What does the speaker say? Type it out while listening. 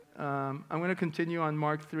I'm going to continue on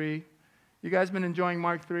Mark 3. You guys been enjoying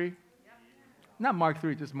Mark 3? Yep. Not Mark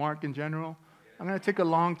 3, just Mark in general. I'm going to take a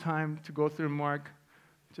long time to go through Mark,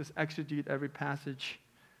 just exegete every passage.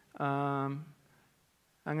 I'm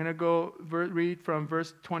going to read from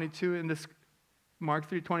verse 22 in this Mark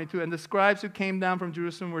 3:22. And the scribes who came down from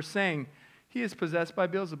Jerusalem were saying, "He is possessed by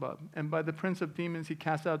Beelzebub, and by the prince of demons he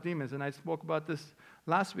casts out demons." And I spoke about this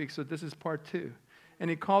last week, so this is part 2.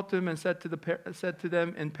 And he called to them and said to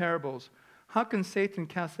them in parables, "How can Satan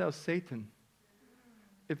cast out Satan?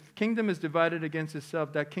 If kingdom is divided against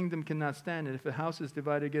itself, that kingdom cannot stand. And if a house is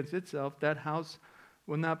divided against itself, that house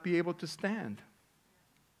will not be able to stand."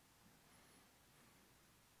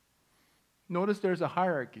 Notice there's a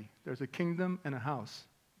hierarchy. There's a kingdom and a house.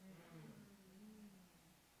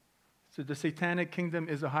 So the satanic kingdom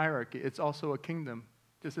is a hierarchy. It's also a kingdom.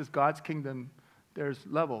 Just as God's kingdom, there's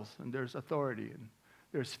levels and there's authority and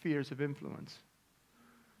there's spheres of influence.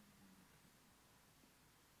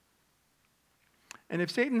 And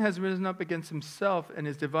if Satan has risen up against himself and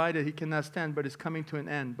is divided, he cannot stand, but is coming to an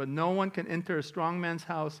end. But no one can enter a strong man's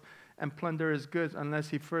house and plunder his goods unless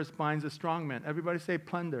he first binds a strong man. Everybody say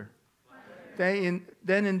plunder.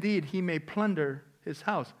 Then indeed he may plunder his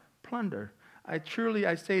house. Plunder.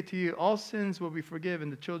 I say to you, all sins will be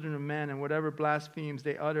forgiven the children of man, and whatever blasphemes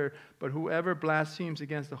they utter, but whoever blasphemes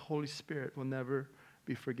against the Holy Spirit will never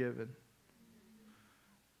be forgiven.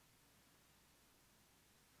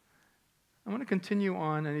 I want to continue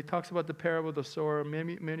on, and he talks about the parable of the sower.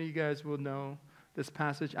 Many of you guys will know this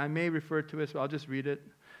passage. I may refer to it, so I'll just read it.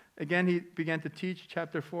 Again, he began to teach,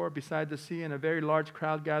 chapter 4, beside the sea, and a very large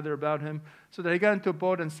crowd gathered about him, so that he got into a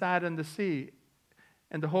boat and sat in the sea.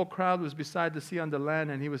 And the whole crowd was beside the sea on the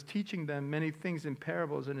land, and he was teaching them many things in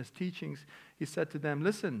parables. In his teachings, he said to them,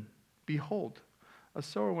 "Listen, behold, a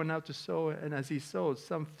sower went out to sow, and as he sowed,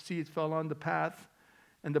 some seeds fell on the path,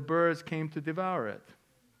 and the birds came to devour it."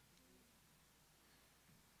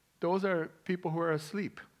 Those are people who are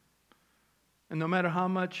asleep. And no matter how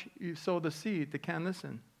much you sow the seed, they can't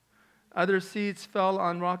listen. Other seeds fell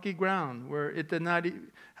on rocky ground, where it did not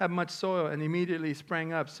have much soil, and immediately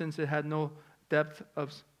sprang up, since it had no depth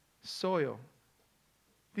of soil.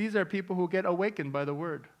 These are people who get awakened by the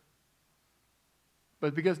word.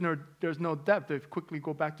 But because there's no depth, they quickly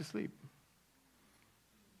go back to sleep.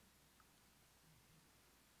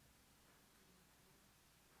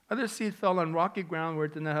 Other seed fell on rocky ground where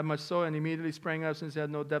it did not have much soil, and immediately sprang up, since it had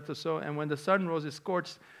no depth of soil. And when the sun rose, it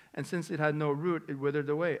scorched, and since it had no root, it withered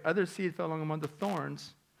away. Other seed fell among the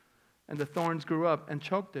thorns, and the thorns grew up and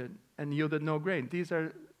choked it, and yielded no grain. These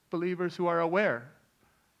are believers who are aware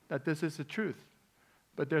that this is the truth.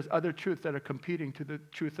 But there's other truths that are competing to the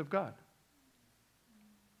truth of God.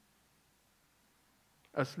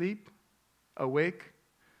 Asleep, awake,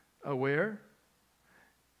 aware.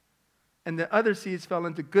 And the other seeds fell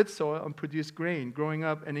into good soil and produced grain, growing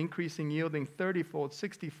up and increasing, yielding 30-fold,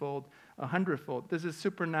 60-fold, 100-fold. This is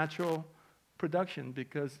supernatural production,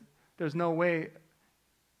 because there's no way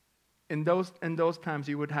in those times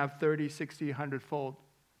you would have 30, 60, 100-fold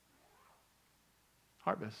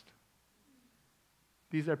harvest.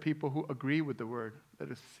 These are people who agree with the word,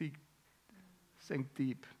 that is sink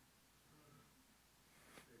deep.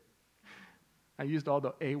 I used all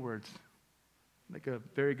the A words, like a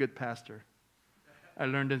very good pastor I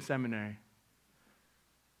learned in seminary.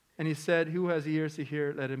 And he said, "Who has ears to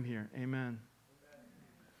hear, let him hear." Amen.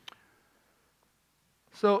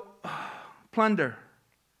 So, plunder.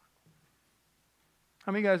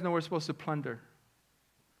 How many of you guys know we're supposed to plunder?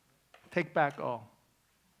 Take back all.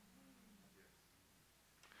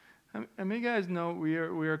 How many of you guys know we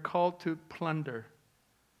are called to plunder?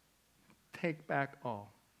 Take back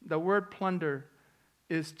all. The word plunder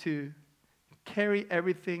is to carry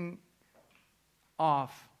everything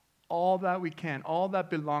off, all that we can, all that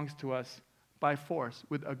belongs to us, by force,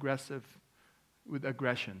 with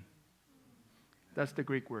aggression. That's the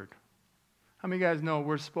Greek word. How many of you guys know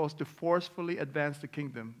we're supposed to forcefully advance the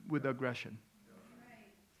kingdom with aggression?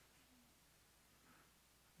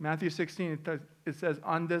 Matthew 16, it says,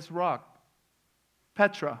 "On this rock,"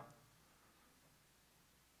 Petra.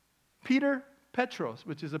 Peter, Petros,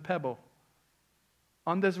 which is a pebble.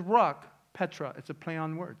 On this rock, Petra, it's a play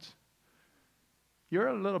on words. You're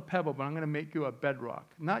a little pebble, but I'm going to make you a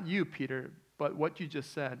bedrock. Not you, Peter, but what you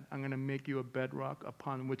just said. I'm going to make you a bedrock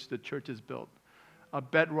upon which the church is built. A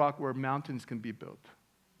bedrock where mountains can be built.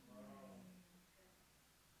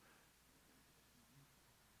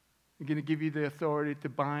 I'm going to give you the authority to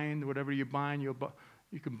bind. Whatever you bind,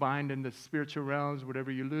 you can bind in the spiritual realms. Whatever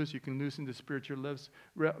you loose, you can loose in the spiritual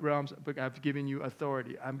realms. But I've given you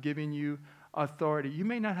authority. I'm giving you authority. You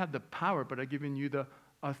may not have the power, but I've given you the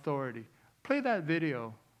authority. Play that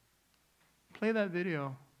video. Play that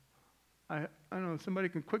video. I don't know, somebody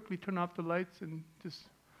can quickly turn off the lights and just...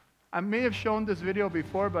 I may have shown this video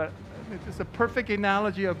before, but it's a perfect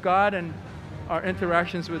analogy of God and our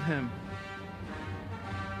interactions with Him.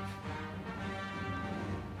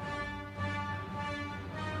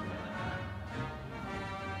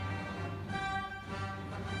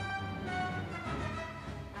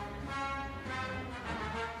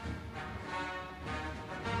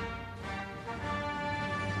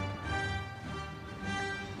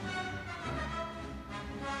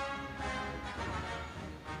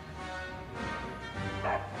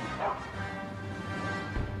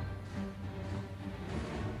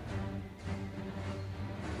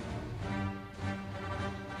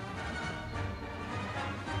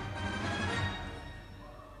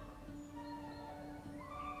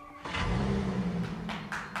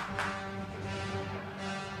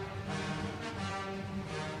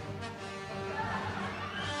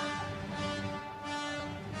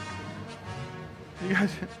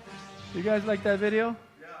 You guys like that video?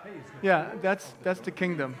 Yeah, that's the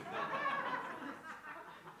kingdom.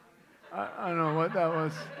 I don't know what that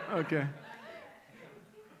was. Okay.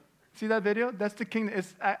 See that video? That's the kingdom.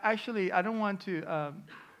 It's actually, I don't want to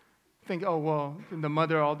think, oh well, the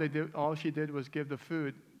mother all she did was give the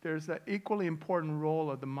food. There's an equally important role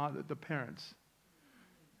of the mother, the parents.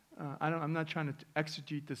 I'm not trying to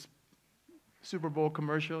exegete this Super Bowl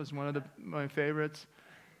commercial. It's one of my favorites.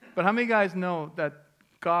 But how many guys know that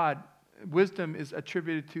God, wisdom is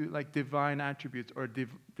attributed to like divine attributes or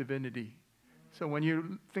divinity? So when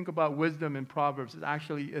you think about wisdom in Proverbs, it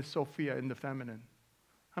actually is Sophia in the feminine.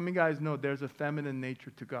 How many guys know there's a feminine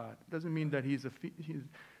nature to God? It doesn't mean that do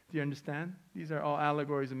you understand? These are all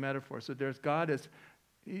allegories and metaphors. So there's God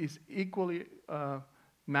he's equally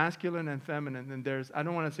masculine and feminine. And I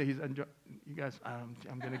don't want to say you guys,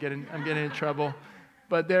 I'm getting in trouble.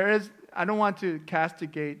 But I don't want to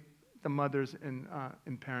castigate the mothers in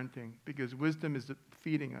parenting, because wisdom is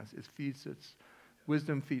feeding us. It feeds us.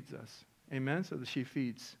 Wisdom feeds us. Amen? So that she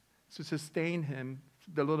feeds. To sustain him,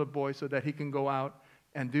 the little boy, so that he can go out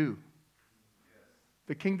and do. Yes.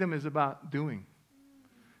 The kingdom is about doing.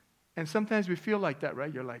 And sometimes we feel like that,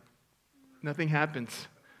 right? You're like, nothing happens.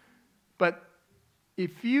 But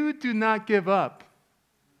if you do not give up,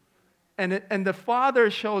 and the Father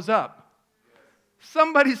shows up,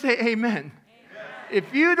 somebody say amen.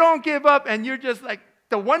 If you don't give up and you're just like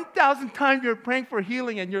the 1,000th time you're praying for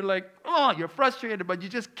healing and you're like, oh, you're frustrated, but you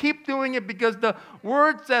just keep doing it because the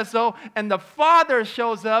Word says so, and the Father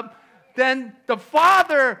shows up, then the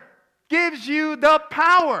Father gives you the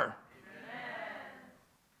power.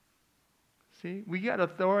 See, we got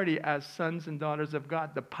authority as sons and daughters of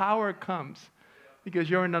God. The power comes because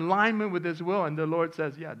you're in alignment with His will, and the Lord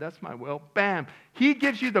says, yeah, that's my will. Bam. He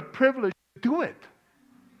gives you the privilege to do it.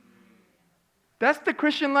 That's the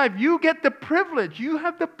Christian life. You get the privilege. You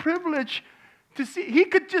have the privilege to see. He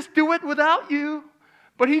could just do it without you,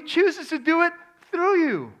 but He chooses to do it through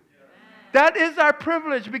you. That is our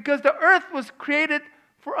privilege, because the earth was created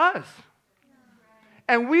for us.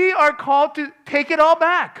 And we are called to take it all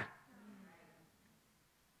back.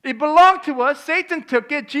 It belonged to us. Satan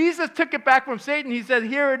took it. Jesus took it back from Satan. He said,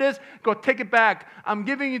 here it is. Go take it back. I'm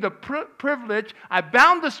giving you the privilege. I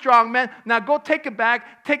bound the strong man. Now go take it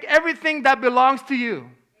back. Take everything that belongs to you. Amen.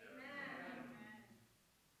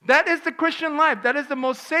 That is the Christian life. That is the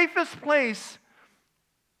most safest place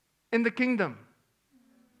in the kingdom.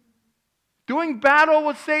 Doing battle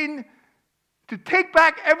with Satan to take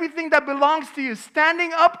back everything that belongs to you.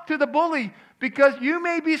 Standing up to the bully, because you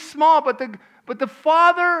may be small, but the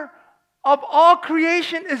Father of all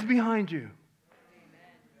creation is behind you.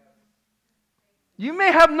 You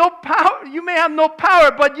may have no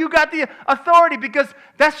power, but you got the authority, because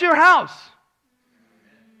that's your house.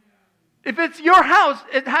 If it's your house,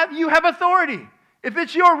 you have authority. If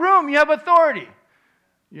it's your room, you have authority.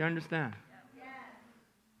 You understand?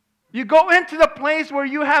 You go into the place where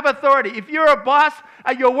you have authority. If you're a boss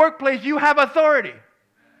at your workplace, you have authority.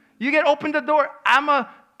 You get open the door. I'm a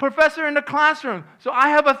professor in the classroom, so I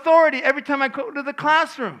have authority every time I go to the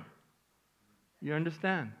classroom. You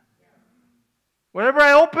understand? Whatever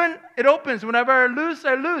I open, it opens. Whenever I lose,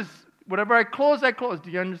 I lose. Whatever I close, I close. Do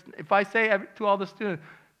you understand? If I say to all the students,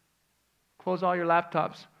 close all your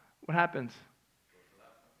laptops, what happens?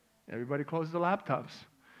 Everybody closes the laptops.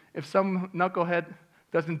 If some knucklehead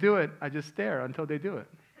doesn't do it, I just stare until they do it.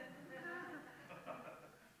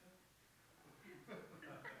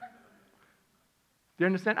 Do you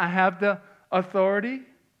understand? I have the authority,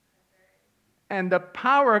 and the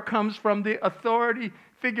power comes from the authority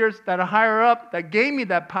figures that are higher up that gave me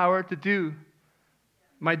that power to do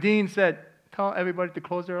My dean said, tell everybody to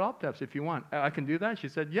close their laptops if you want. I can do that? She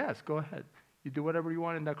said, yes, go ahead. You do whatever you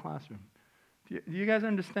want in that classroom. Do you guys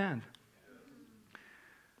understand?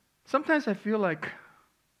 Sometimes I feel like,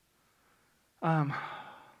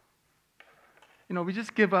 we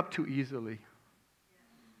just give up too easily.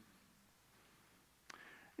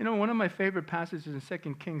 One of my favorite passages in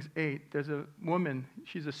 2 Kings 8, there's a woman,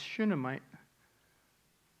 she's a Shunammite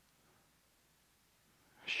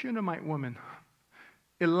woman.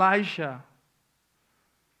 Elijah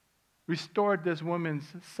restored this woman's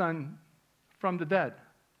son from the dead.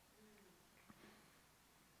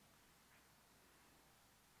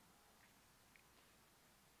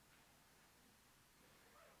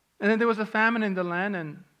 And then there was a famine in the land,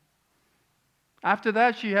 and after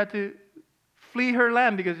that she had to flee her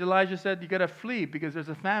land because Elijah said, you got to flee because there's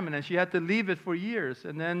a famine, and she had to leave it for years.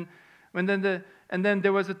 And then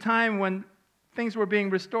there was a time when things were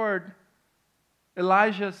being restored.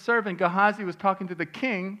 Elijah's servant Gehazi was talking to the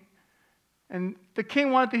king, and the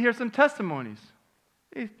king wanted to hear some testimonies.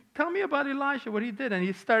 Hey, tell me about Elijah, what he did.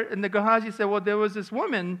 And the Gehazi said, well, there was this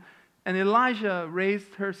woman, and Elijah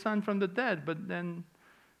raised her son from the dead, but then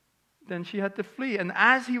she had to flee. And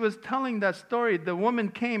as he was telling that story, the woman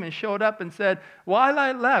came and showed up and said, while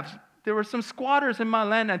I left, there were some squatters in my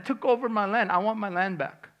land and took over my land. I want my land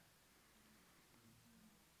back.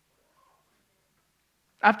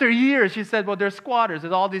 After years, she said, well, there's squatters.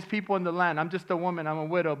 There's all these people in the land. I'm just a woman. I'm a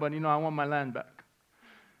widow, but, I want my land back.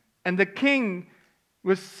 And the king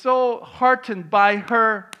was so heartened by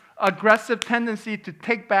her aggressive tendency to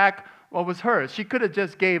take back what was hers. She could have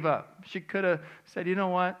just gave up. She could have said, you know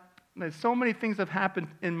what? There's so many things have happened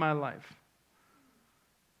in my life.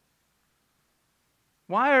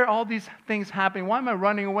 Why are all these things happening? Why am I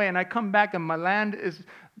running away? And I come back and my land is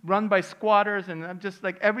run by squatters, and I'm just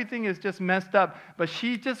like, everything is just messed up. But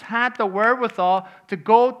she just had the wherewithal to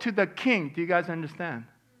go to the king. Do you guys understand?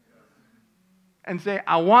 And say,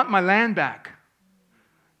 I want my land back.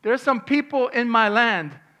 There's some people in my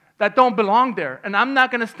land that don't belong there, and I'm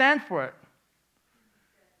not going to stand for it.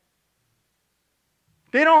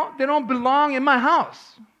 They don't belong in my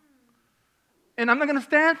house. And I'm not going to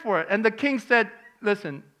stand for it. And the king said,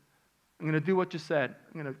 listen, I'm going to do what you said.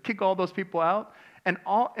 I'm going to kick all those people out. And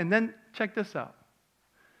then check this out.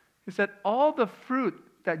 He said, all the fruit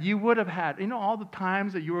that you would have had, all the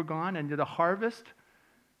times that you were gone and the harvest,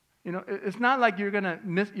 it's not like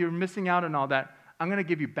you're missing out on all that. I'm going to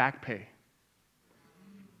give you back pay.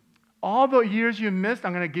 All the years you missed,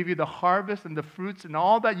 I'm going to give you the harvest and the fruits and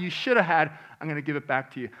all that you should have had, I'm going to give it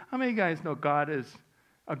back to you. How many of you guys know God is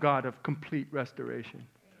a God of complete restoration?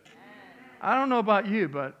 Amen. I don't know about you,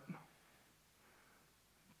 but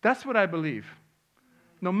that's what I believe.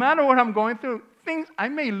 No matter what I'm going through, I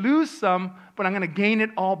may lose some, but I'm going to gain it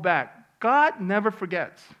all back. God never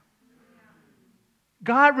forgets.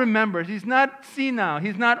 God remembers. He's not senile.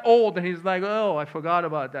 He's not old and he's like, oh, I forgot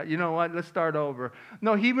about that. You know what? Let's start over.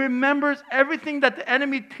 No, he remembers everything that the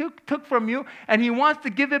enemy took from you, and he wants to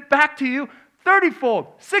give it back to you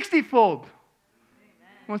 30-fold, 60-fold.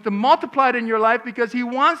 He wants to multiply it in your life because he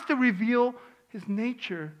wants to reveal his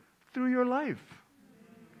nature through your life.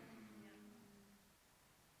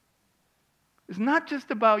 It's not just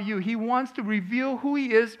about you. He wants to reveal who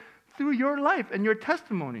he is through your life and your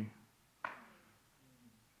testimony.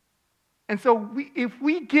 And so if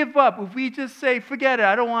we give up, if we just say, forget it,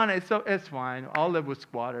 I don't want it, so it's fine, I'll live with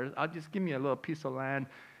squatters, I'll just give me a little piece of land,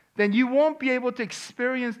 then you won't be able to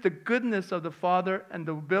experience the goodness of the Father and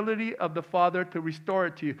the ability of the Father to restore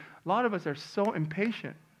it to you. A lot of us are so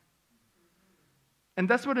impatient. And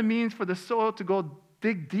that's what it means for the soil to go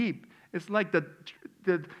dig deep. It's like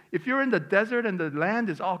if you're in the desert and the land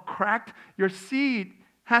is all cracked, your seed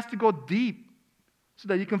has to go deep so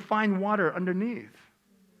that you can find water underneath.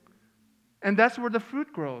 And that's where the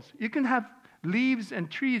fruit grows. You can have leaves and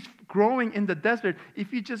trees growing in the desert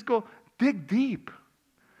if you just go dig deep.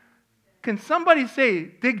 Can somebody say,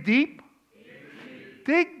 dig deep?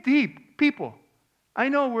 Dig deep, people. I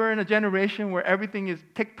know we're in a generation where everything is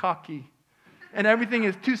TikTok-y. And everything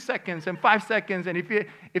is 2 seconds and 5 seconds. And if it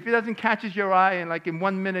doesn't catch your eye and like in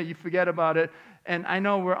 1 minute you forget about it. And I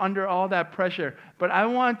know we're under all that pressure. But I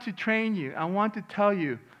want to train you. I want to tell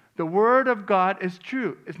you, the Word of God is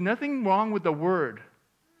true. There's nothing wrong with the Word.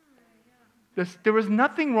 There was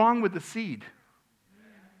nothing wrong with the seed.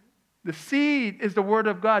 The seed is the Word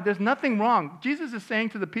of God. There's nothing wrong. Jesus is saying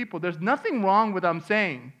to the people, there's nothing wrong with what I'm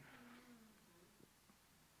saying.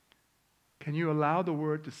 Can you allow the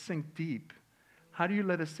Word to sink deep? How do you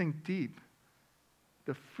let it sink deep?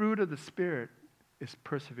 The fruit of the Spirit is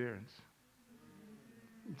perseverance.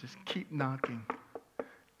 You just keep knocking.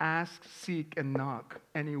 ask, seek, and knock,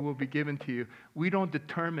 and it will be given to you. We don't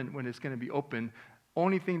determine when it's going to be open.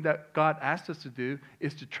 Only thing that God asked us to do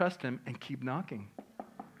is to trust Him and keep knocking.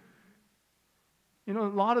 You know, a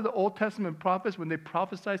lot of the Old Testament prophets, when they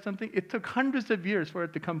prophesied something, it took hundreds of years for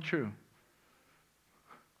it to come true.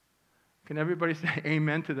 Can everybody say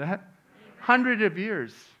amen to that? Amen. Hundreds of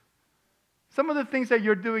years. Some of the things that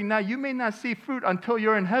you're doing now, you may not see fruit until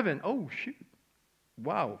you're in heaven. Oh, shoot.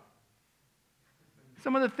 Wow.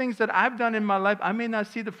 Some of the things that I've done in my life, I may not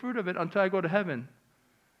see the fruit of it until I go to heaven.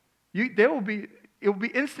 It will be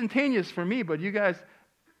instantaneous for me, but you guys,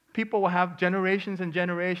 people will have generations and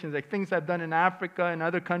generations, like things I've done in Africa and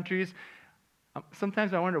other countries.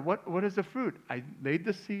 Sometimes I wonder, what is the fruit? I laid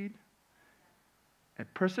the seed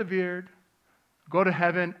and persevered. Go to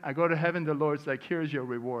heaven. I go to heaven, the Lord's like, here's your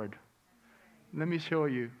reward. Let me show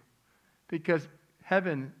you. Because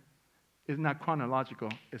heaven is not chronological,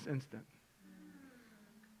 it's instant.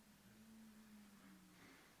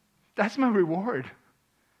 That's my reward.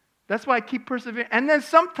 That's why I keep persevering. And then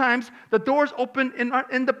sometimes the doors open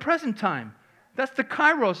in the present time. That's the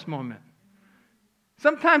Kairos moment.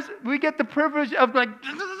 Sometimes we get the privilege of like,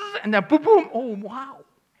 and then boom, boom, oh, wow.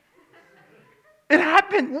 It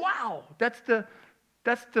happened, wow. That's the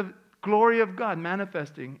glory of God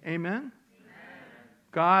manifesting. Amen? Amen?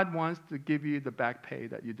 God wants to give you the back pay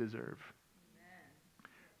that you deserve. Amen.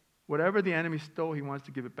 Whatever the enemy stole, He wants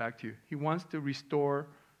to give it back to you. He wants to restore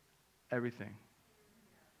everything.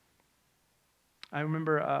 I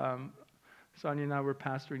remember Sonia and I were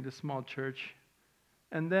pastoring this small church,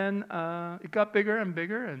 and then it got bigger and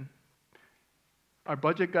bigger, and our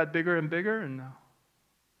budget got bigger and bigger, and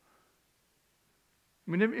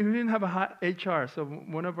we didn't have a hot HR, so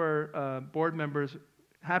one of our board members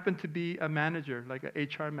happened to be a manager, like an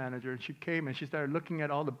HR manager, and she came and she started looking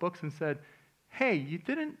at all the books and said, "Hey,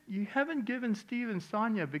 you haven't given Steve and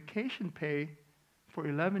Sonia vacation pay for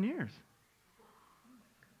 11 years."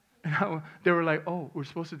 And they were like, "Oh, we're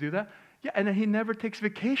supposed to do that?" Yeah, and then he never takes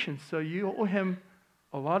vacations, so you owe him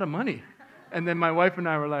a lot of money. And then my wife and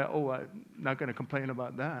I were like, "Oh, I'm not going to complain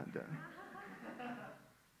about that."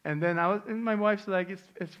 And then my wife's like,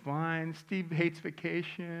 "It's fine. Steve hates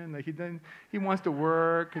vacation. Like he wants to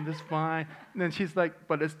work, and it's fine." And then she's like,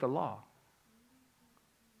 "But it's the law."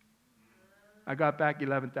 I got back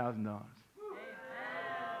 $11,000.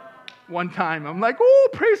 One time, I'm like, "Oh,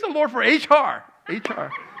 praise the Lord for HR.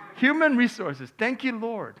 Human resources. Thank you,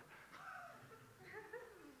 Lord."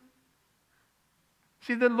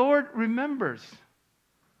 See, the Lord remembers.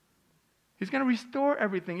 He's going to restore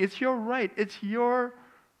everything. It's your right. It's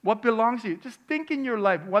what belongs to you. Just think in your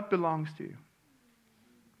life what belongs to you.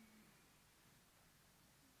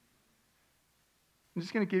 I'm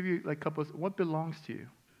just going to give you like a couple of what belongs to you.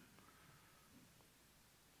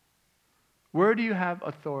 Where do you have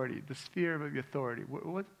authority? The sphere of your authority.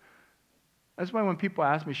 That's why when people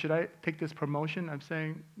ask me, should I take this promotion? I'm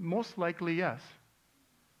saying, most likely yes.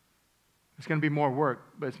 It's going to be more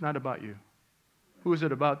work, but it's not about you. Who is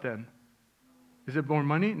it about then? Is it more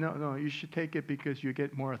money? No, you should take it because you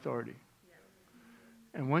get more authority.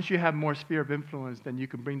 And once you have more sphere of influence, then you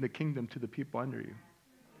can bring the kingdom to the people under you.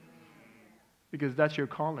 Because that's your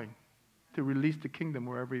calling, to release the kingdom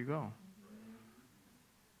wherever you go.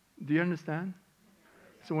 Do you understand?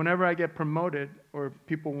 So whenever I get promoted or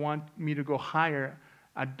people want me to go higher,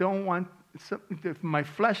 I don't want, if my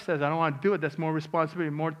flesh says I don't want to do it, that's more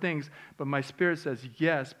responsibility, more things, but my spirit says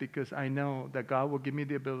yes, because I know that God will give me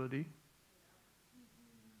the ability,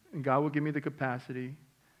 and God will give me the capacity,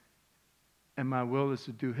 and my will is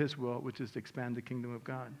to do His will, which is to expand the kingdom of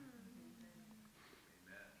God.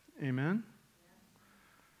 Amen? Amen?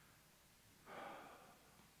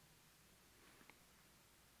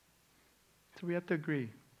 So we have to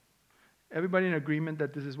agree. Everybody in agreement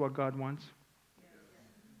that this is what God wants?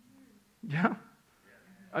 Yeah?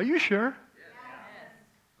 Are you sure? Yes.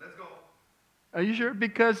 Let's go. Are you sure?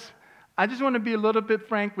 Because I just want to be a little bit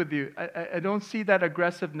frank with you. I don't see that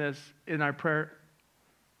aggressiveness in our prayer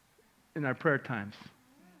times.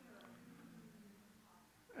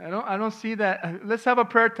 I don't see that. Let's have a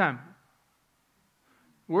prayer time.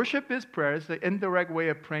 Worship is prayer. It's the indirect way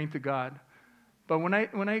of praying to God. But when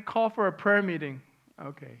I call for a prayer meeting,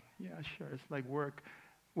 okay, yeah, sure, it's like work.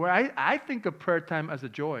 Where I think of prayer time as a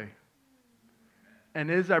joy.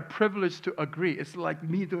 And it is our privilege to agree. It's like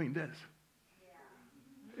me doing this.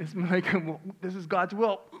 It's like, well, this is God's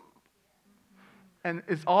will. And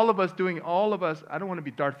it's all of us doing, I don't want to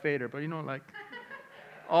be Darth Vader, but like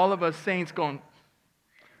all of us saints going,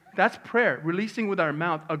 that's prayer, releasing with our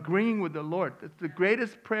mouth, agreeing with the Lord. It's the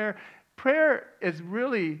greatest prayer. Prayer is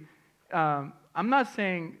really, I'm not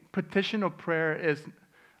saying petitional prayer is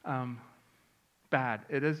bad.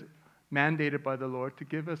 It is mandated by the Lord to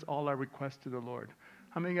give us all our requests to the Lord.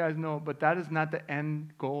 How many of you guys know? But that is not the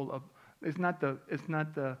end goal of. It's not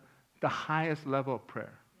the highest level of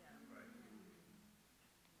prayer.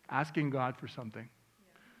 Asking God for something.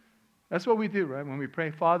 That's what we do, right? When we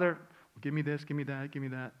pray, Father, give me this, give me that, give me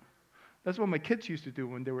that. That's what my kids used to do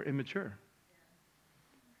when they were immature.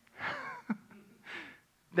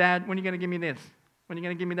 Dad, when are you going to give me this? When are you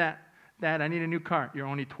going to give me that? Dad, I need a new car. You're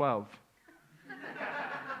only 12.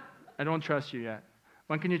 I don't trust you yet.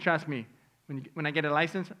 When can you trust me? When I get a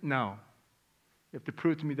license? No. You have to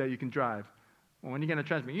prove to me that you can drive. Well, when are you going to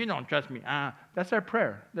trust me? You don't trust me. That's our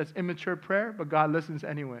prayer. That's immature prayer, but God listens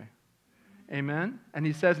anyway. Amen? And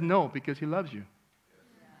he says no because he loves you.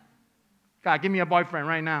 God, give me a boyfriend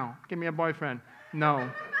right now. Give me a boyfriend. No.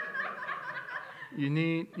 You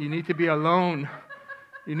need to be alone.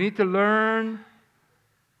 You need to learn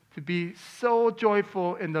to be so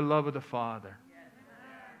joyful in the love of the Father.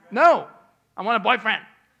 No, I want a boyfriend.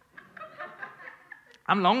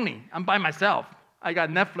 I'm lonely. I'm by myself. I got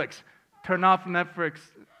Netflix. Turn off Netflix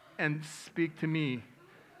and speak to me.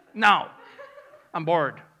 No, I'm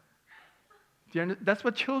bored. That's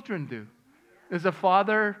what children do. Does a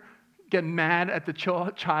father get mad at the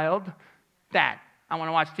child? Dad, I want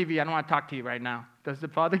to watch TV. I don't want to talk to you right now. Does the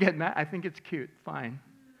father get mad? I think it's cute. Fine.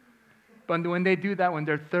 But when they do that when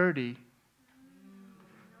they're 30,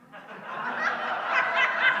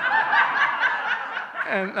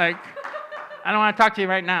 and like, I don't want to talk to you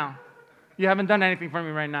right now. You haven't done anything for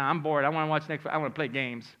me right now. I'm bored. I want to watch Netflix. I want to play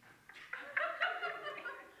games.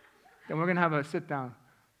 Then we're going to have a sit down.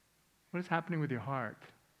 What is happening with your heart?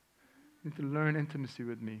 You need to learn intimacy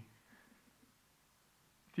with me.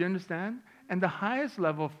 Do you understand? And the highest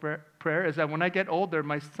level of prayer is that when I get older,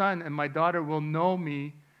 my son and my daughter will know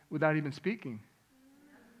me without even speaking.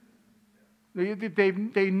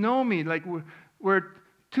 They know me like we're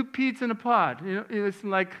two peas in a pod. You know, it's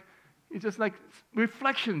just like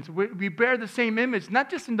reflections. We bear the same image, not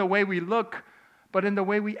just in the way we look, but in the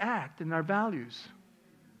way we act, in our values.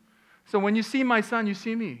 So when you see my son, you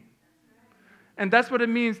see me. And that's what it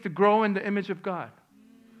means to grow in the image of God.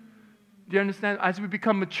 Do you understand? As we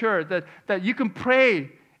become mature, that you can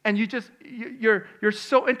pray and you're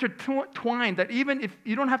so intertwined that even if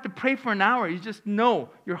you don't have to pray for an hour, you just know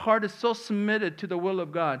your heart is so submitted to the will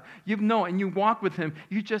of God. You know, and you walk with Him,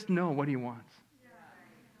 you just know what He wants.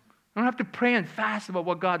 I don't have to pray and fast about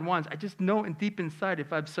what God wants. I just know in deep inside,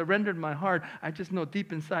 if I've surrendered my heart, I just know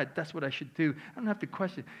deep inside that's what I should do. I don't have to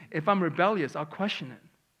question. If I'm rebellious, I'll question it.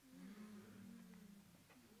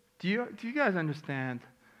 Do you guys understand?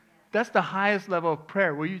 That's the highest level of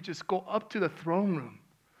prayer, where you just go up to the throne room.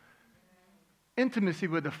 Intimacy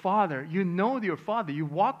with the Father. You know your Father. You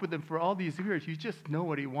walk with Him for all these years. You just know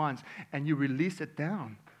what He wants, and you release it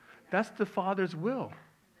down. That's the Father's will.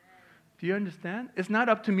 Do you understand? It's not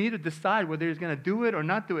up to me to decide whether He's going to do it or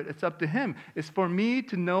not do it. It's up to Him. It's for me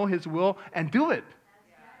to know His will and do it.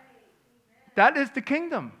 That is the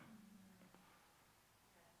kingdom.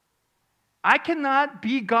 I cannot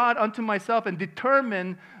be God unto myself and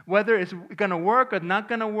determine whether it's going to work or not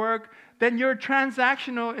going to work. Then you're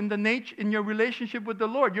transactional in your relationship with the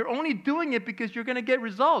Lord. You're only doing it because you're going to get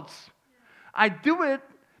results. I do it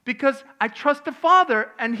because I trust the Father,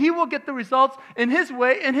 and He will get the results in His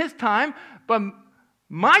way, in His time. But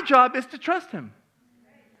my job is to trust Him.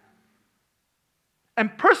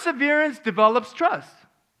 And perseverance develops trust.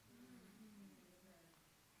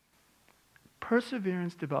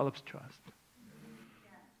 Perseverance develops trust.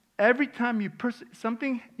 Every time you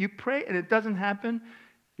pray and it doesn't happen,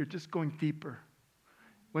 you're just going deeper.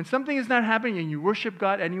 When something is not happening and you worship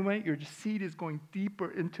God anyway, your seed is going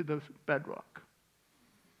deeper into the bedrock.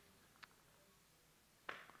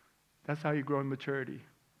 That's how you grow in maturity.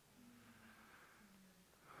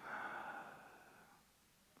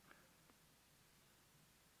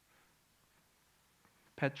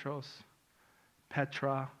 Petros,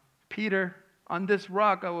 Petra, Peter, on this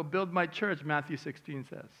rock I will build my church, Matthew 16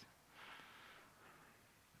 says.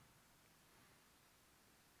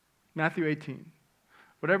 Matthew 18.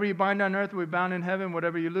 Whatever you bind on earth will be bound in heaven.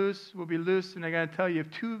 Whatever you loose will be loosed. And I got to tell you, if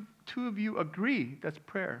two of you agree, that's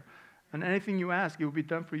prayer. And anything you ask, it will be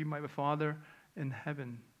done for you by the Father in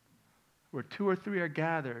heaven. Where 2 or 3 are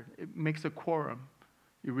gathered, it makes a quorum.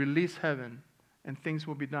 You release heaven, and things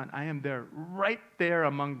will be done. I am there, right there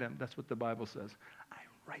among them. That's what the Bible says. I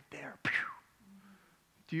am right there. Pew.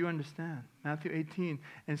 Do you understand? Matthew 18.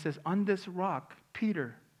 And it says, on this rock,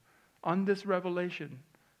 Peter, on this revelation,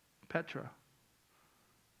 Petra.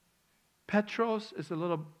 Petros is a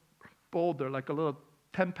little boulder, like a little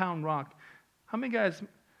 10-pound rock. How many guys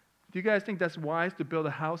Do you guys think that's wise to build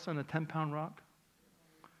a house on a 10-pound rock?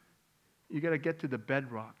 You got to get to the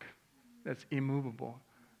bedrock that's immovable.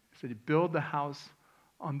 So you build the house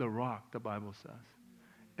on the rock, the Bible says.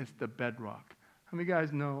 It's the bedrock. How many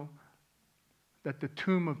guys know that the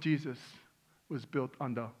tomb of Jesus was built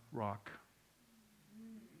on the rock?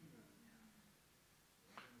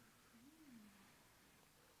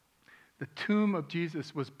 The tomb of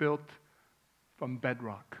Jesus was built from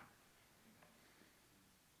bedrock.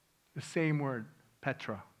 The same word,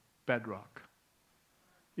 Petra, bedrock.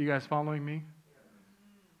 You guys following me?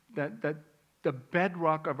 That the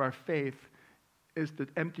bedrock of our faith is the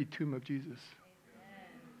empty tomb of Jesus.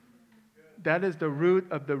 That is the root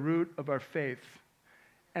of our faith.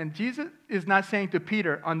 And Jesus is not saying to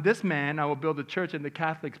Peter, on this man I will build a church, and the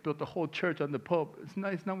Catholics built the whole church on the Pope. It's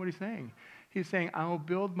not what he's saying. He's saying, I will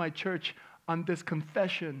build my church on this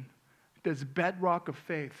confession, this bedrock of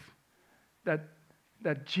faith,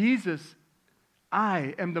 that Jesus,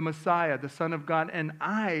 I am the Messiah, the Son of God, and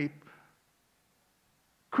I,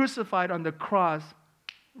 crucified on the cross,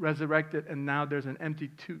 resurrected, and now there's an empty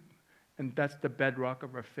tomb. And that's the bedrock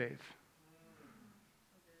of our faith.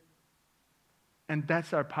 And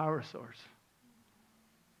that's our power source.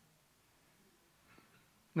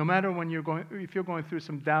 No matter if you're going through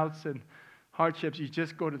some doubts and hardships, you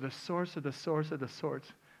just go to the source of the source of the source.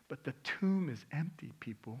 But the tomb is empty,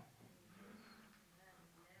 people.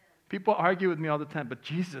 People argue with me all the time, but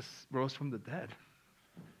Jesus rose from the dead.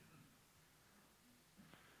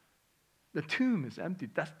 The tomb is empty.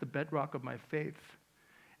 That's the bedrock of my faith.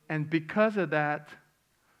 And because of that,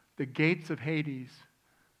 the gates of Hades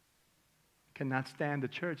cannot stand the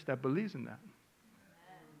church that believes in that.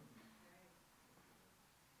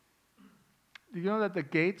 Do you know that the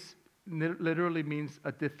gates literally means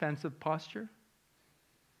a defensive posture?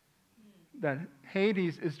 That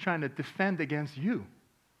Hades is trying to defend against you.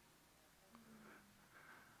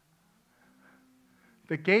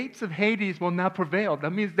 The gates of Hades will not prevail.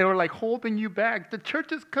 That means they were like holding you back. The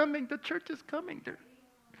church is coming. The church is coming.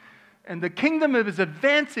 And the kingdom is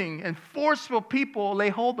advancing, and forceful people lay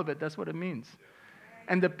hold of it. That's what it means.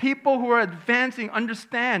 And the people who are advancing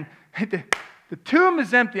understand the tomb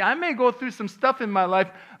is empty. I may go through some stuff in my life,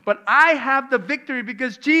 but I have the victory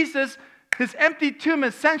because Jesus, his empty tomb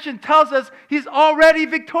ascension tells us he's already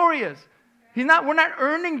victorious. We're not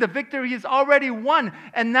earning the victory. He's already won.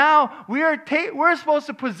 And now we're supposed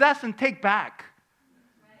to possess and take back.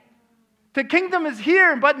 The kingdom is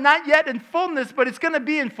here, but not yet in fullness, but it's going to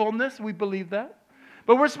be in fullness. We believe that.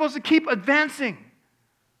 But we're supposed to keep advancing.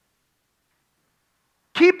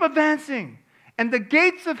 Keep advancing. And the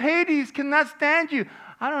gates of Hades cannot stand you.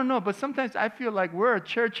 I don't know, but sometimes I feel like we're a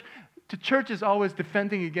church. The church is always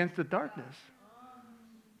defending against the darkness.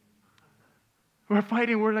 We're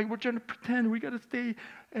fighting. We're trying to pretend. We got to stay.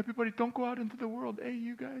 Everybody, don't go out into the world. Hey,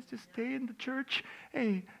 you guys, just stay in the church.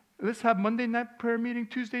 Hey, let's have Monday night prayer meeting,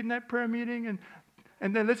 Tuesday night prayer meeting,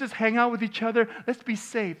 and then let's just hang out with each other. Let's be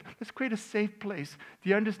safe. Let's create a safe place. Do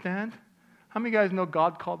you understand? How many guys know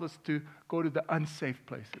God called us to go to the unsafe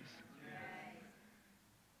places?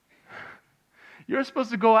 You're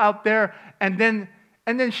supposed to go out there and then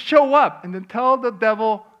show up and then tell the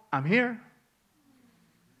devil, I'm here.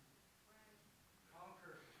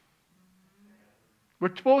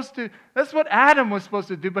 We're supposed to, that's what Adam was supposed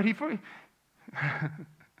to do, but he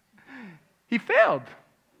failed.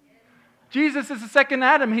 Jesus is the second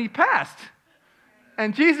Adam, he passed.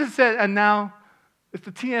 And Jesus said, and now it's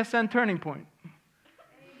the TSN turning point.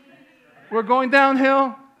 We're going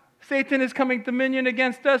downhill. Satan is coming dominion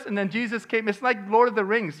against us. And then Jesus came. It's like Lord of the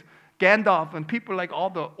Rings, Gandalf, and people like all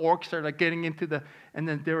the orcs are like getting into the, and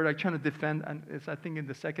then they were like trying to defend. And it's, I think in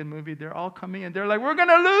the second movie, they're all coming and they're like, we're going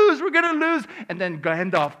to lose. And then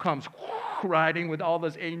Gandalf comes riding with all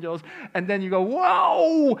those angels. And then you go,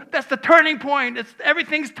 whoa, that's the turning point.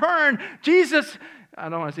 Everything's turned. Jesus, I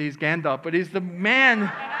don't want to say he's Gandalf, but he's the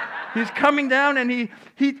man. He's coming down and he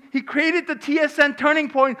created the TSN turning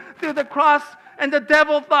point through the cross. And the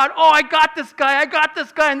devil thought, oh, I got this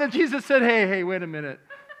guy. And then Jesus said, hey, wait a minute.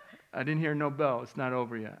 I didn't hear no bell. It's not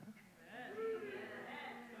over yet.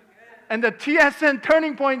 And the TSN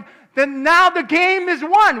turning point, then now the game is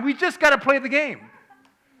won. We just got to play the game.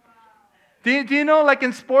 Do you know, like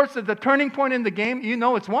in sports, that the turning point in the game, you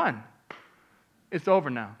know it's won. It's over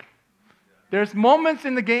now. There's moments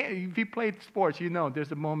in the game, if you played sports, you know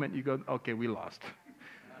there's a moment you go, okay, we lost.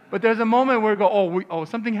 But there's a moment where we go,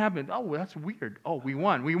 something happened. Oh, that's weird. Oh, we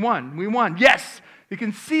won. Yes, you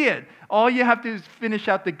can see it. All you have to do is finish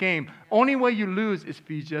out the game. Only way you lose is if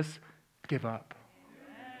you just give up.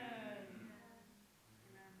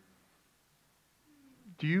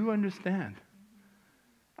 Do you understand?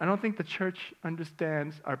 I don't think the church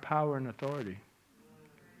understands our power and authority.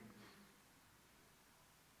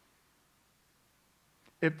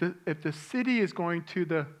 If the city is going to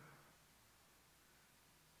the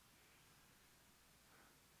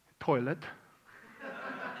toilet,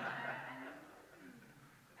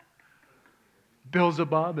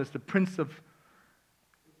 Beelzebub is the prince of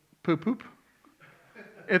poop.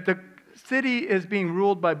 If the city is being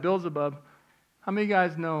ruled by Beelzebub, how many of you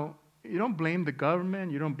guys know you don't blame the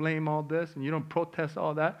government, you don't blame all this, and you don't protest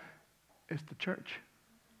all that? It's the church.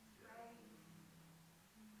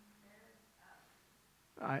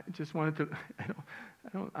 I just wanted to,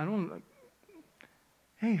 I don't,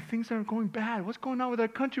 hey, things are going bad. What's going on with our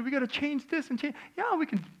country? We got to change this and change. Yeah, we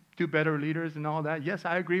can do better leaders and all that. Yes,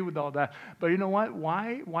 I agree with all that. But you know what?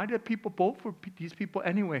 Why did people vote for these people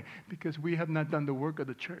anyway? Because we have not done the work of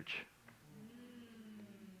the church.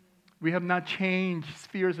 We have not changed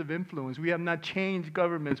spheres of influence. We have not changed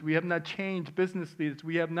governments. We have not changed business leaders.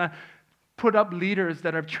 We have not put up leaders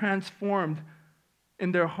that are transformed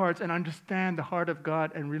in their hearts and understand the heart of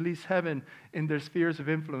God and release heaven in their spheres of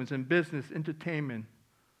influence in business, entertainment,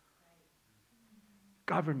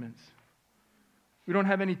 governments. We don't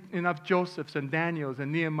have enough Josephs and Daniels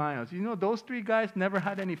and Nehemiahs. You know, those three guys never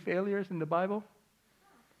had any failures in the Bible.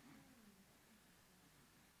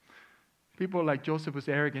 People like Joseph was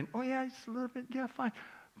arrogant. Oh yeah, just a little bit. Yeah, fine.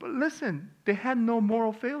 But listen, they had no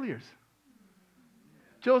moral failures.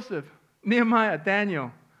 Joseph, Nehemiah,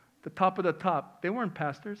 Daniel, the top of the top, they weren't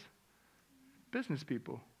pastors, business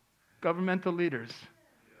people, governmental leaders.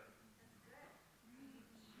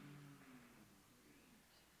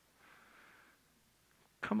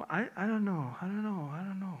 Come on, I don't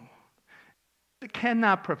know. It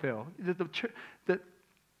cannot prevail.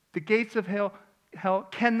 The gates of hell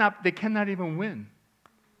cannot even win.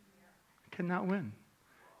 Cannot win.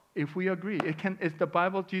 If we agree, it's the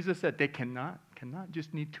Bible, Jesus said, they cannot,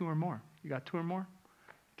 just need two or more. You got two or more?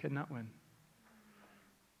 Cannot win.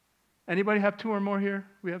 Anybody have two or more here?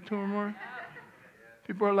 We have two or more?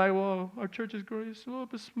 People are like, well, our church is growing, it's a little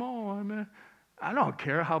bit small. I mean, I don't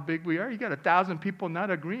care how big we are. You got 1,000 people not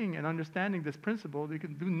agreeing and understanding this principle. They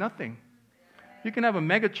can do nothing. You can have a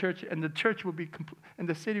mega church, and the church will be, and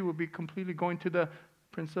the city will be completely going to the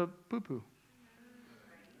prince of poo-poo,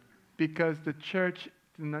 because the church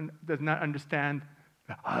does not understand.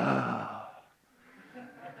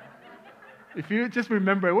 If you just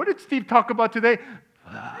remember, what did Steve talk about today?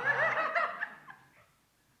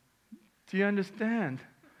 Do you understand?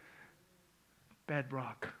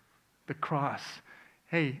 Bedrock, the cross.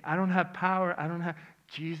 Hey, I don't have power.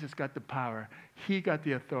 Jesus got the power. He got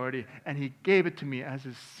the authority, and he gave it to me as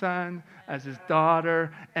his son, as his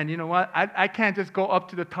daughter. And you know what? I can't just go up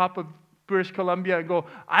to the top of British Columbia and go,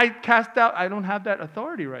 I cast out. I don't have that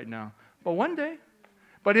authority right now. But one day.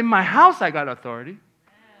 But in my house, I got authority.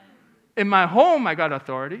 In my home, I got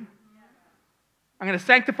authority. I'm going to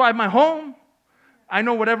sanctify my home. I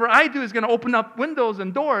know whatever I do is going to open up windows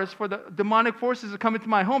and doors for the demonic forces to come into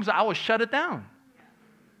my home, so I will shut it down.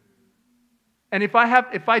 And if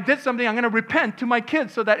I did something, I'm going to repent to my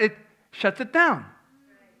kids so that it shuts it down.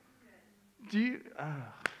 You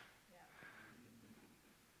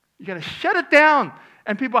got to shut it down.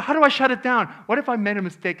 And people, how do I shut it down? What if I made a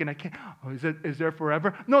mistake and I can't? Oh, is there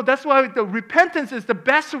forever? No, that's why the repentance is the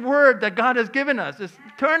best word that God has given us. It's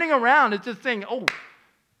turning around. It's just saying, oh,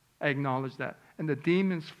 I acknowledge that. And the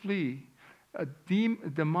demons flee.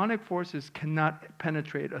 Demonic forces cannot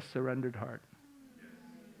penetrate a surrendered heart.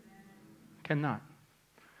 Cannot.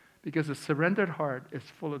 Because a surrendered heart is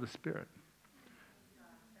full of the Spirit.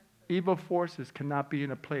 Evil forces cannot be in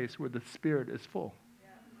a place where the Spirit is full.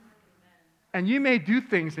 And you may do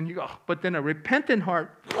things and you go, but then a repentant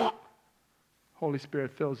heart, Holy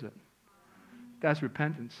Spirit fills it. That's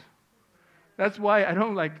repentance. That's why I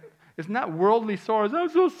don't it's not worldly sorrows. I'm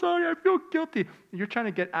so sorry, I feel guilty. You're trying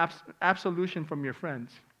to get absolution from your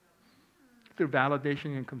friends through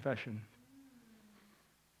validation and confession.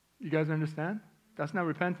 You guys understand? That's not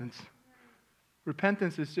repentance.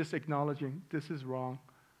 Repentance is just acknowledging this is wrong.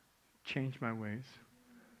 Change my ways.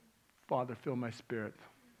 Father, fill my spirit.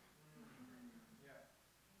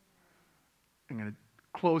 I'm going to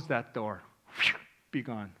close that door. Be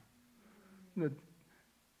gone. The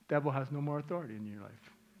devil has no more authority in your life.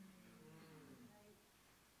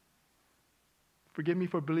 Forgive me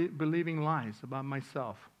for believing lies about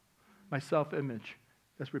myself, my self-image.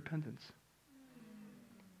 That's repentance.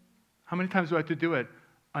 How many times do I have to do it?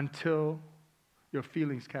 Until your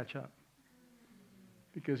feelings catch up.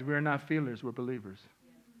 Because we're not feelers, we're believers.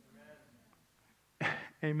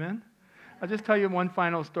 Amen? I'll just tell you one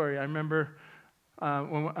final story. I remember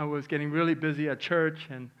when I was getting really busy at church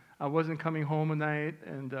and I wasn't coming home at night,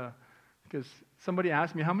 and because somebody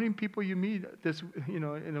asked me, how many people you meet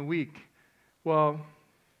in a week? Well,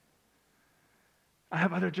 I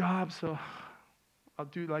have other jobs, so I'll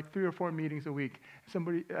do like 3 or 4 meetings a week.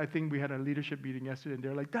 I think we had a leadership meeting yesterday, and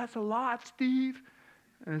they're like, that's a lot, Steve.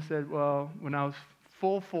 And I said, well, when I was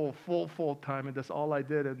full time, and that's all I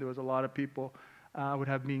did, and there was a lot of people, I would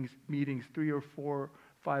have meetings 3 or 4,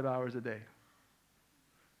 5 hours a day.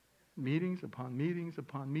 Meetings upon meetings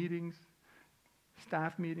upon meetings,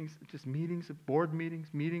 staff meetings, just meetings, board meetings,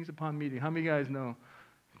 meetings upon meetings. How many guys know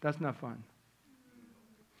that's not fun?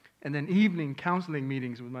 And then evening counseling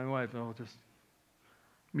meetings with my wife, just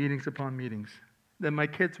meetings upon meetings. Then my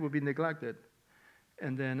kids would be neglected.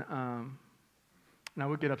 And then I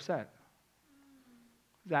would get upset.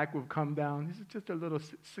 Zach would come down. He's just a little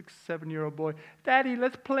 6, 7-year-old boy. Daddy,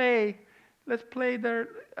 let's play. Let's play there.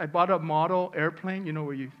 I bought a model airplane,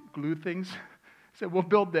 where you glue things. I said, we'll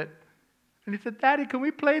build it. And he said, Daddy, can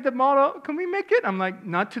we play the model? Can we make it? I'm like,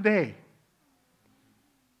 not today.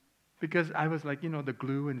 Because I was like, the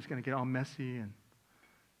glue, and it's going to get all messy. And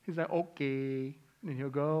he's like, okay. And he'll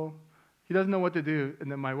go. He doesn't know what to do.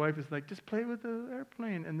 And then my wife is like, just play with the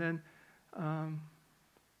airplane. And then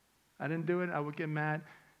I didn't do it. I would get mad.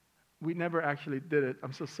 We never actually did it.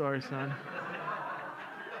 I'm so sorry, son.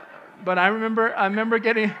 But I remember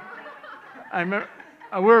getting,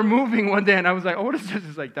 we were moving one day, and I was like, oh, what is this?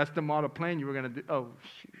 It's like, that's the model plane you were going to do. Oh,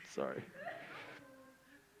 shoot, sorry.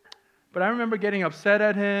 But I remember getting upset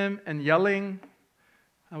at him and yelling.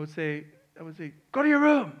 I would say, go to your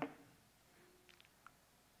room.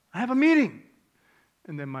 I have a meeting.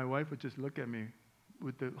 And then my wife would just look at me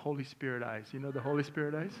with the Holy Spirit eyes. You know the Holy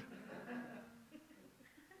Spirit eyes?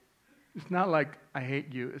 It's not like I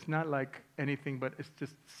hate you. It's not like anything, but it's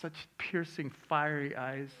just such piercing, fiery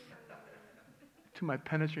eyes. To my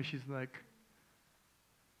penetration, she's like,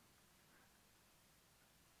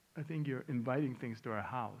 I think you're inviting things to our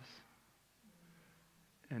house.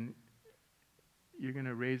 And you're going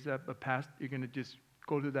to raise up a pastor. You're going to just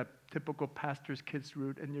go to that typical pastor's kid's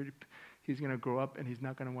route, and he's going to grow up, and he's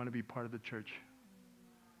not going to want to be part of the church.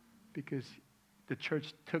 Because the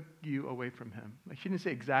church took you away from him. Like, she didn't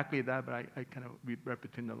say exactly that, but I kind of read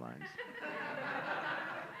between the lines.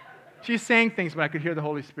 She's saying things, but I could hear the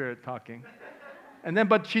Holy Spirit talking.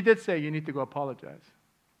 But she did say, you need to go apologize.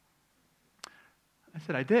 I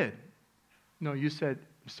said, I did. No, you said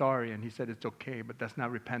sorry, and he said it's okay, but that's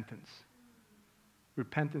not repentance.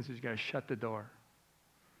 Repentance is you got to shut the door.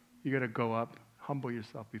 You got to go up, humble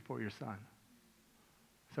yourself before your son.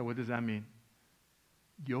 So what does that mean?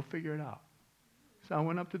 You'll figure it out. So I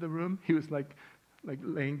went up to the room. He was like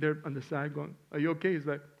laying there on the side going, are you okay? He's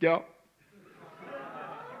like, yeah.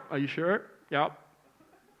 Are you sure? Yeah.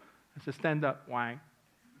 I said, stand up. Why?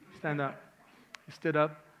 Stand up. He stood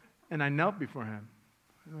up, and I knelt before him.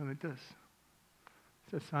 I went like this.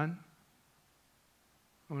 I said, son,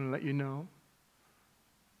 I want to let you know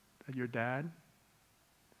that your dad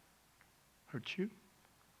hurt you.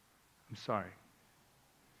 I'm sorry.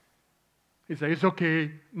 He said, it's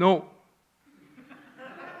okay. No.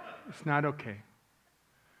 It's not okay.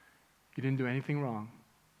 You didn't do anything wrong.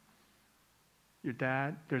 Your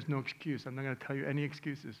dad, there's no excuse. I'm not going to tell you any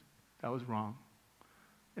excuses. That was wrong.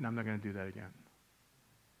 And I'm not going to do that again.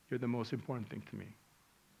 You're the most important thing to me.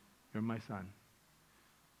 You're my son.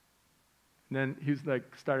 And then he was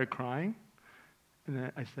started crying. And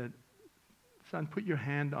then I said, son, put your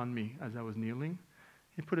hand on me as I was kneeling.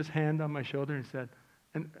 He put his hand on my shoulder and said,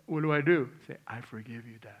 and what do I do? I say, I forgive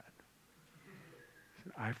you, Dad. I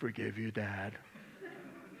said, I forgive you, Dad.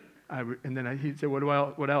 And then he said,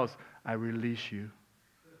 what else? I release you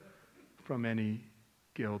from any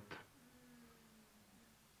guilt.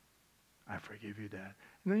 I forgive you, Dad.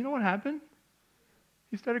 And then you know what happened?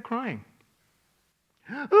 He started crying.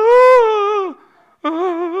 He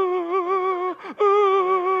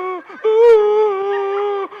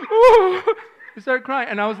started crying,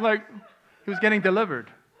 and I was like, he was getting delivered.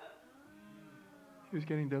 He was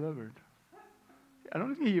getting delivered. I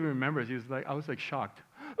don't think he even remembers. I was shocked.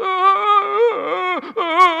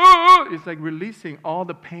 It's like releasing all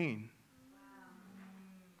the pain.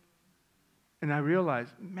 And I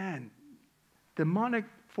realized, man, demonic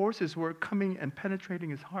forces were coming and penetrating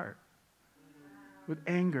his heart with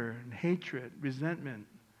anger and hatred, resentment.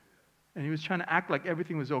 And he was trying to act like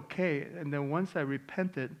everything was okay. And then once I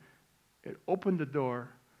repented, it opened the door,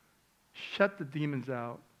 shut the demons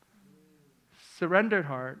out, surrendered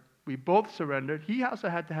heart. We both surrendered. He also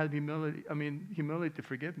had to have humility to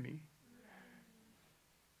forgive me.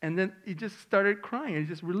 And then he just started crying. He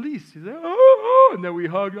just released. He's like, oh, and then we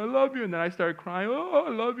hugged. I love you. And then I started crying. Oh, I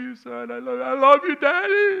love you, son. I love you,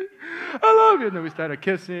 Daddy. I love you. And then we started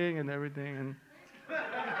kissing and everything. And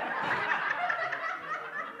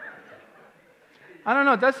I don't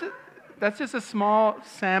know. That's just a small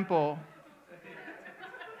sample.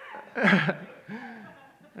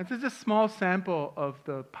 That's just a small sample of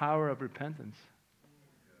the power of repentance.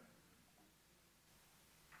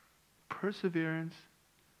 Perseverance,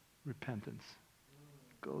 repentance.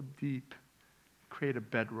 Go deep. Create a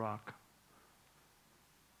bedrock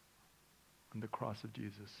on the cross of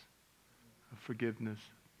Jesus. Of forgiveness,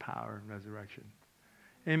 power, and resurrection.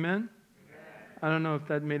 Amen? I don't know if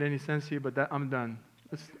that made any sense to you, but I'm done.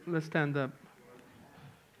 Let's stand up.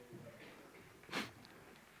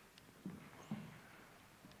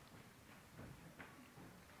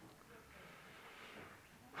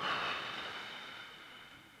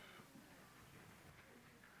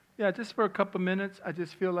 Yeah, just for a couple minutes, I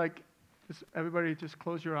just feel like everybody just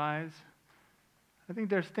close your eyes. I think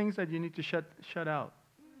there's things that you need to shut out.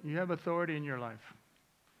 You have authority in your life.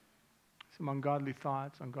 Some ungodly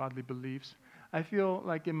thoughts, ungodly beliefs. I feel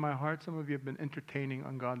like in my heart, some of you have been entertaining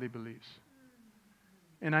ungodly beliefs.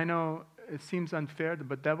 And I know it seems unfair, but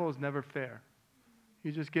the devil is never fair.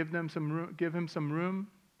 You just give him some room,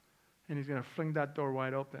 and he's going to fling that door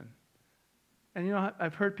wide open. And you know,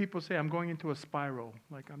 I've heard people say, I'm going into a spiral.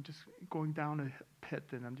 Like I'm just going down a pit,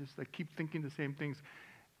 and I'm just like keep thinking the same things.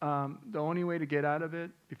 The only way to get out of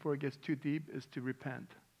it before it gets too deep is to repent.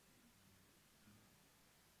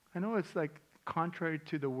 I know it's like contrary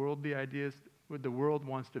to the worldly ideas, what the world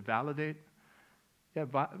wants to validate. Yeah,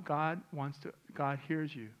 God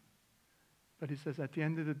hears you. But he says, at the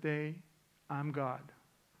end of the day, I'm God.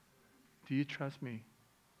 Do you trust me?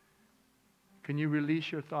 Can you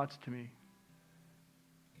release your thoughts to me?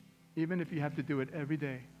 Even if you have to do it every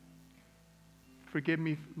day. Forgive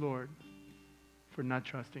me, Lord, for not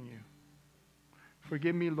trusting you.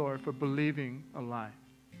 Forgive me, Lord, for believing a lie.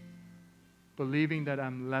 Believing that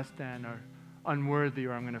I'm less than or unworthy,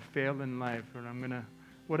 or I'm going to fail in life, or I'm going to,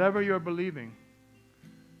 whatever you're believing,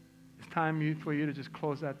 it's time for you to just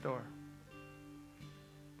close that door.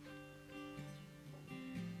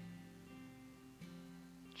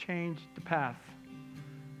 Change the path.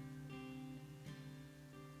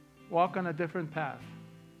 Walk on a different path.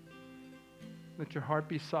 Let your heart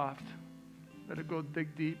be soft. Let it go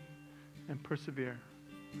dig deep and persevere.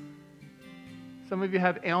 Some of you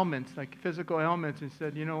have ailments, like physical ailments, and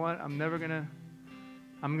said, you know what, I'm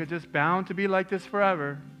just bound to be like this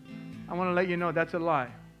forever. I want to let you know that's a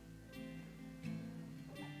lie.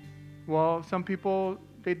 Well, some people,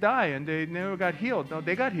 they die and they never got healed. No,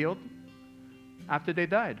 they got healed after they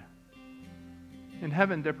died. In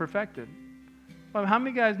heaven, they're perfected. Well, how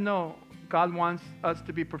many guys know God wants us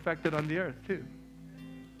to be perfected on the earth too?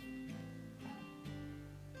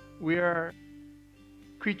 We are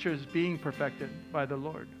creatures being perfected by the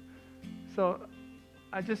Lord. So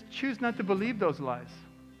I just choose not to believe those lies.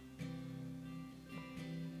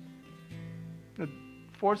 The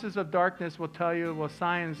forces of darkness will tell you, well,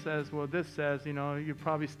 science says, well, this says, you know, you're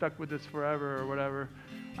probably stuck with this forever or whatever.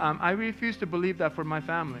 I refuse to believe that for my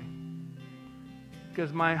family.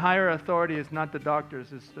 Because my higher authority is not the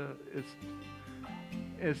doctors, it's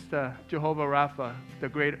the Jehovah Rapha, the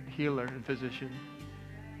great healer and physician.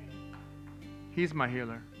 He's my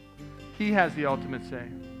healer. He has the ultimate say.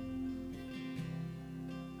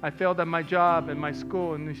 I failed at my job and my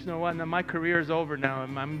school, and you know what? Now my career is over now,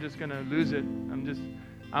 and I'm just going to lose it.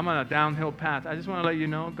 I'm on a downhill path. I just want to let you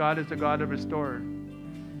know, God is the God of restorer.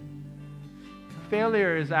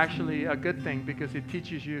 Failure is actually a good thing because it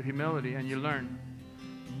teaches you humility and you learn.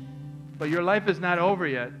 But your life is not over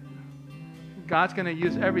yet. God's going to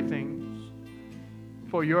use everything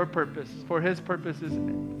for your purpose, for His purposes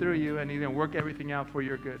through you, and He's going to work everything out for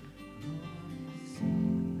your good.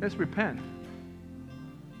 Let's repent.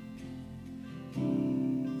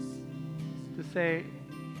 To say,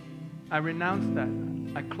 I renounce that.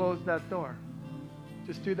 I close that door.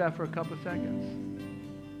 Just do that for a couple of seconds.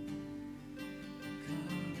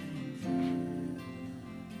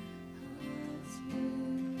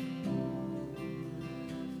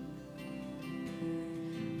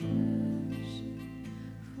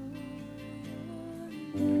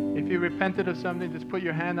 If you repented of something, just put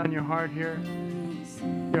your hand on your heart here.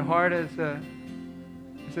 Your heart is a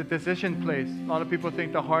decision place. A lot of people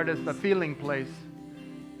think the heart is the feeling place.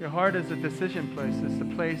 Your heart is a decision place. It's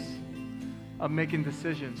the place of making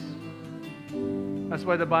decisions. That's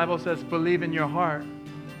why the Bible says, believe in your heart,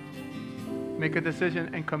 make a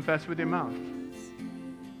decision, and confess with your mouth.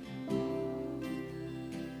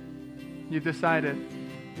 You decided,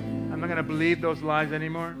 I'm not going to believe those lies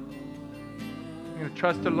anymore. I'm going to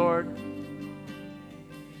trust the Lord.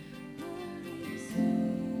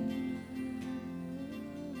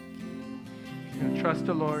 I'm going to trust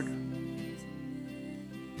the Lord.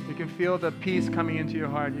 You can feel the peace coming into your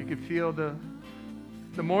heart. You can feel the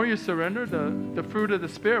more you surrender, the fruit of the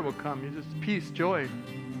Spirit will come. You just peace, joy,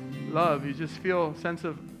 love. You just feel a sense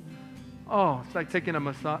of, oh, it's like taking a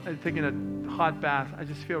hot bath. I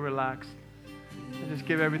just feel relaxed. I just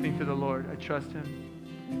give everything to the Lord. I trust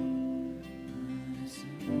Him.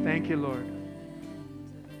 Thank you, Lord.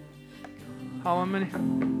 How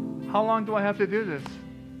long do I have to do this?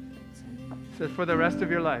 It says for the rest of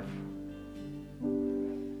your life.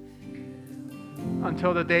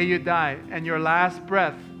 Until the day you die. And your last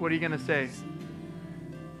breath, what are you going to say?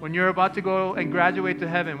 When you're about to go and graduate to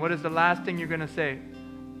heaven, what is the last thing you're going to say?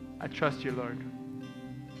 I trust you, Lord.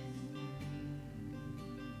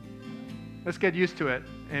 Let's get used to it.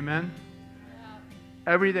 Amen?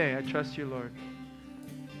 Every day, I trust you, Lord.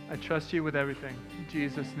 I trust you with everything. In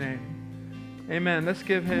Jesus' name. Amen. Let's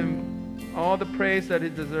give Him all the praise that He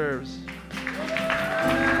deserves.